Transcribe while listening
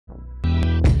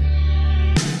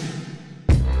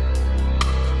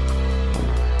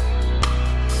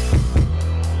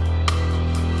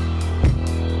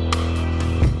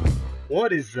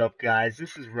What is up, guys?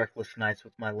 This is RcklessNights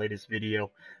with my latest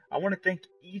video. I want to thank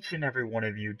each and every one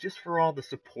of you just for all the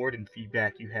support and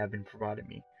feedback you have been providing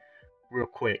me. Real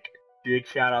quick, big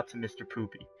shout out to Mr.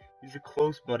 Poopy. He's a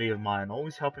close buddy of mine,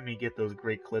 always helping me get those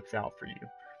great clips out for you.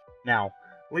 Now,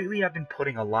 lately I've been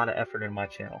putting a lot of effort in my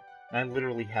channel, and I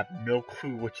literally have no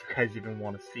clue what you guys even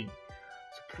want to see.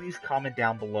 So please comment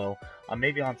down below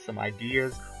maybe on some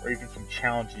ideas or even some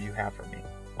challenges you have for me.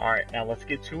 Alright, now let's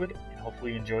get to it, and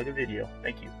hopefully you enjoy the video.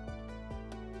 Thank you.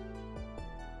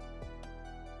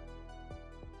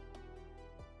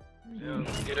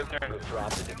 Get in there. Drop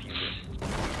the diffuser.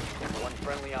 One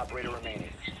friendly operator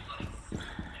remaining.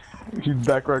 He's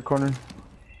back right corner.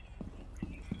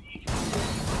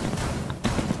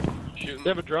 Shooting. They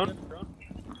have a drone?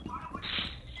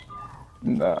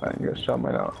 Nah, I ain't gonna shot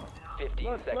mine out.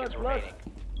 15 seconds remaining.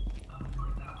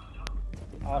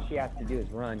 All she has to do is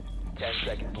run. 10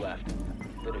 seconds left.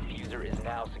 The diffuser is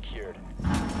now secured.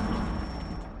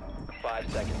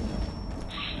 5 seconds.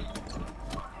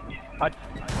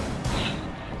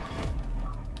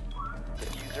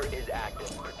 Diffuser is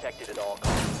active. Protected at all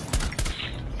costs.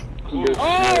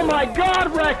 Oh my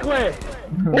God, Reckless!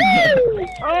 Woo!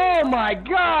 Oh my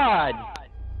God!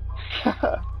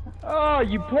 Oh,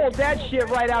 you pulled that shit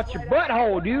right out your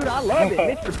butthole, dude. I love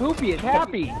it. Mr. Poopy is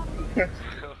happy.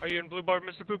 Are you in blue bar,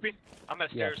 Mr. Poopy? I'm at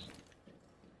stairs.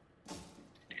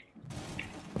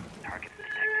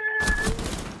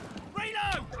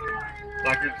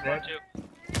 Doctor,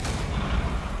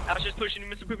 I was just pushing you,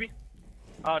 Mr. Poopy.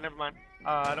 Oh, never mind.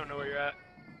 I don't know where you're at.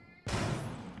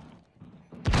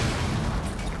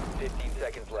 15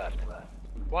 seconds left.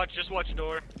 Just watch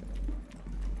door.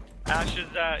 Ash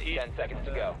is at east. 10 seconds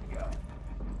to go.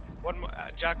 One more.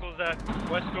 Jackal's at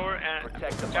west door, and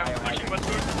Protect the Jackal's pushing west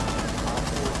door.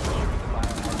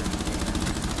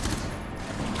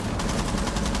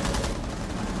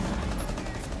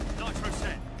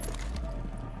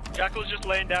 Jackal's just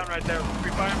laying down right there.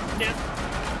 Free fire, can.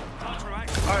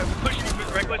 Alright, we're pushing you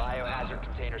with Reckless. Biohazard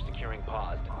container securing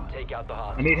paused. Take out the I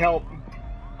hostage. need help.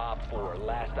 Op 4,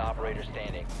 last operator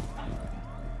standing.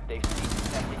 They've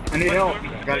I need help.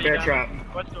 Got a bear trap.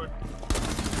 West door.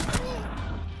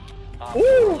 Op 4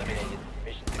 Woo! eliminated.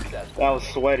 Mission successful. That was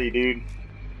sweaty, dude.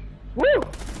 Woo!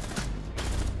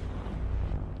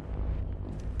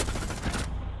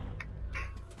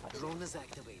 Drone is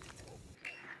activated.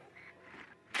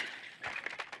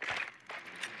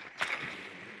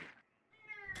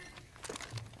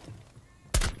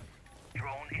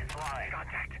 Drone is live.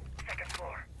 Contact. Second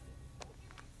floor.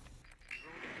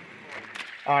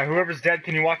 Alright, whoever's dead,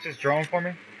 can you watch this drone for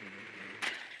me?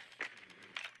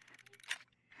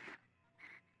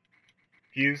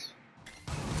 Fuse.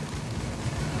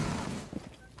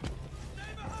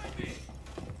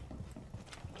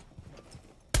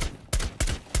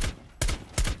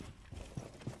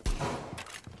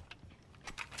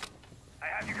 I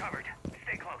have you covered.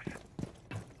 Stay close.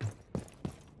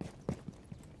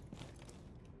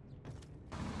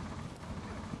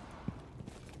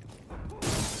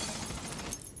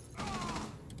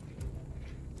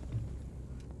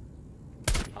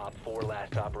 Op 4,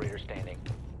 last operator standing.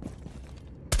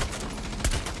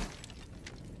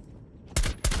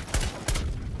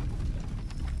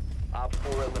 Op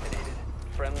 4 eliminated.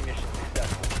 Friendly mission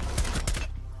successful.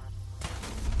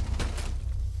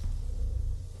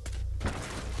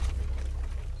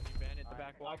 Bandit the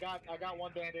back wall. I got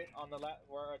one bandit on the left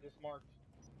where I just marked.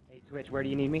 Hey, Switch, where do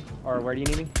you need me? Or where do you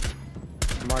need me?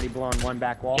 I'm already blowing one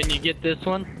back wall. Can you get this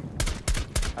one?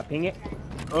 I ping it.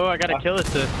 Oh, I got a kill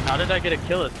assist. How did I get a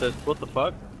kill assist? What the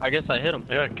fuck? I guess I hit him.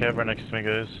 I got a cab right next to me,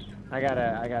 guys. I got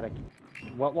a.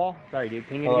 What wall? Sorry, dude.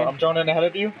 Ping it again. I'm droning ahead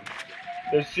of you.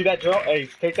 See that drone? Hey,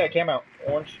 take that cam out.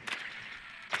 Orange.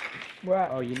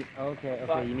 Oh, you okay?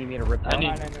 You need me to rip that?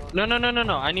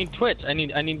 No. I need Twitch. I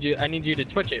need you to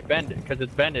Twitch it, bend it, cause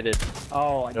it's banded.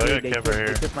 Oh, I dude, got they camera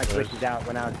here. took my switches out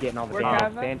when I was getting all the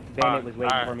bandits. Bandit was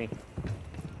waiting for me.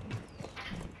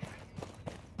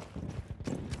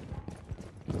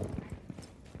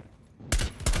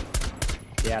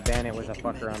 Yeah, Bandit was a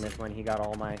fucker on this one. He got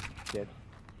all my shit.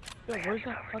 Yo, where's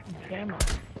that fucking camera?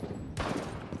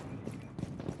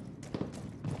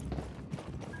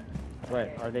 What?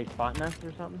 Are they spotting us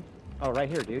or something? Oh, right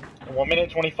here, dude. 1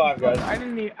 minute 25, guys. I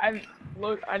didn't even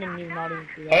not even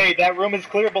see that. Hey, that room is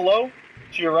clear below.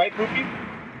 To your right, Poopy.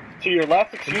 To your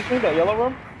left, excuse me, that yellow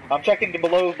room. I'm checking the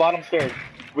below bottom stairs.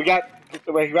 We got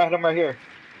him right here.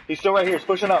 He's still right here. He's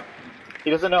pushing up. He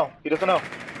doesn't know.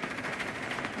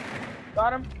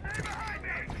 Got him.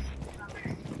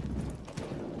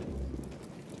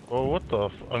 Oh, what the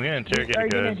f— I'm getting interrogated, Are you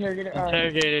getting guys. interrogated?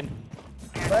 Interrogated.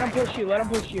 Let him push you. Let him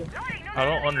push you. I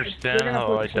don't understand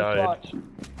how I died.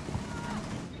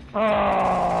 Oh,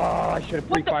 I should have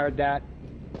pre-fired that.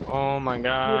 Oh my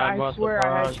god. Dude, I what swear the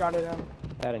I fuck? headshotted him.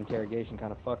 That interrogation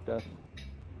kind of fucked us,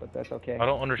 but that's okay. I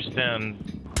don't understand.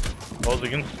 I was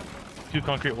against 2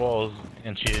 concrete walls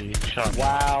and she shot me.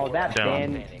 Wow, that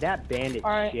down. bandit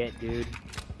Alright. shit, dude.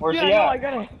 Where's Yeah, he no, at? I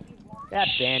got it. That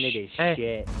bandit is Hey.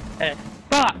 shit. Hey,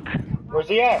 fuck! Where's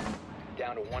he at?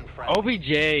 Down to 1 friendly.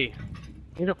 OBJ!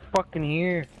 He's a fucking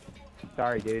here.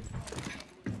 Sorry, dude.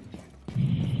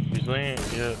 He's laying,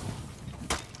 yeah.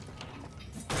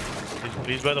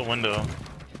 He's by the window.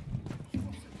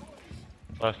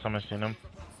 Last time I seen him.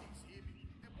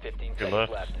 15 Your seconds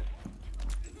left. left.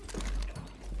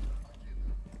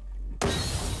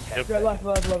 Yep. Right,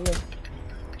 left.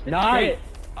 Nice!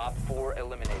 Op 4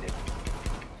 eliminated.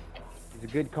 It's a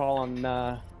good call on,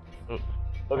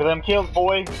 Look at them kills,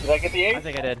 boy. Did I get the I ace?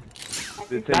 think I did.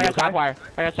 Did I got shock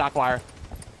wire.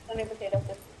 Let's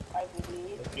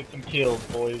get some kills,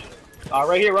 boys.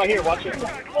 Right here. Watch it.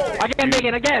 Again,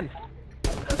 Megan, again!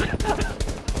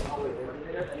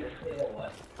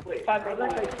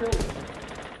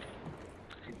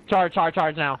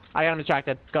 Charge now. I got him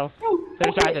distracted. Go.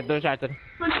 They're distracted.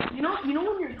 You know when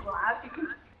you're Glaz, you can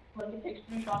like take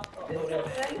screenshots of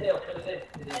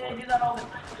and I do that all the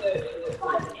time.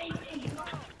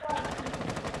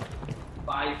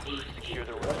 Secure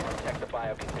the room. Protect the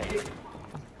bio container.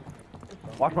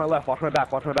 Watch my left, watch my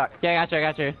back, watch my back. Yeah, I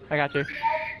got you.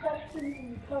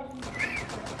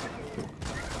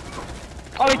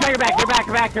 Oh, he's got your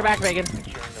back, Megan.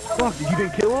 Fuck, you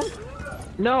didn't kill him?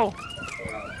 No.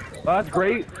 Oh, that's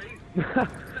great.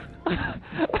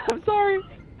 I'm sorry.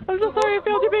 I'm so sorry. I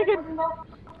failed you, Megan.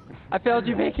 I failed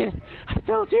you.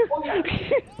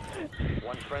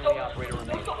 1 friendly operator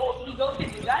remaining.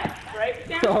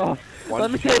 So,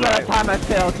 let me tell you about the time I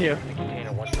failed you.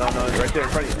 Container 1 No, right there in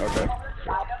front of you. Okay.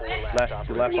 Op 4 last Left, to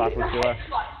operator. left, last one, to left.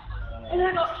 And I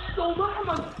got so much. I'm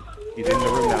like, He's in the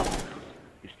room now.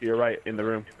 He's to your right, in the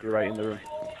room. You're right in the room.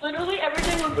 literally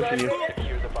everything was Pushing you.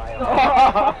 Secure the bio.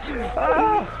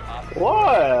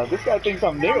 What? This guy thinks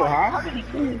I'm new, huh?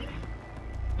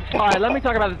 Alright, let me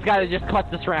talk about this guy that just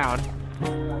clutched this round.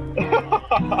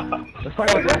 Let's talk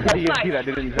about the EMP that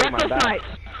didn't hit my back.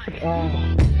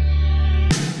 RcklessNights.